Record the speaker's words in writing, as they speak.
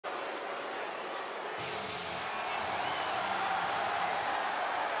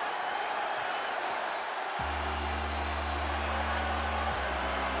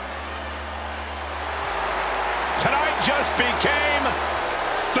just became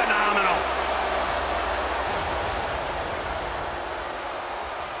phenomenal.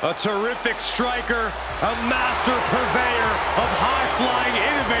 A terrific striker, a master purveyor of high-flying,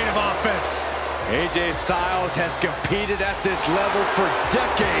 innovative offense. AJ Styles has competed at this level for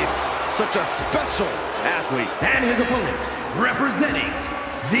decades. Such a special athlete. And his opponent, representing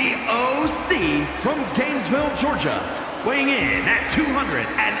the OC from Gainesville, Georgia, weighing in at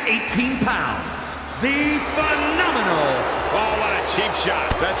 218 pounds, the phenomenal. Oh, what a cheap shot.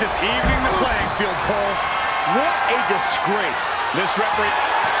 That's just evening the playing field, Cole. What a disgrace. This referee...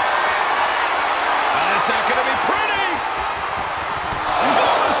 it's not going to be pretty. Go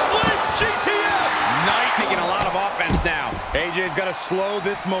to sleep, GTS. Knight taking a lot of offense now. AJ's got to slow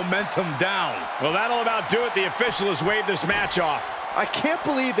this momentum down. Well, that'll about do it. The official has waved this match off. I can't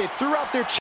believe they threw out their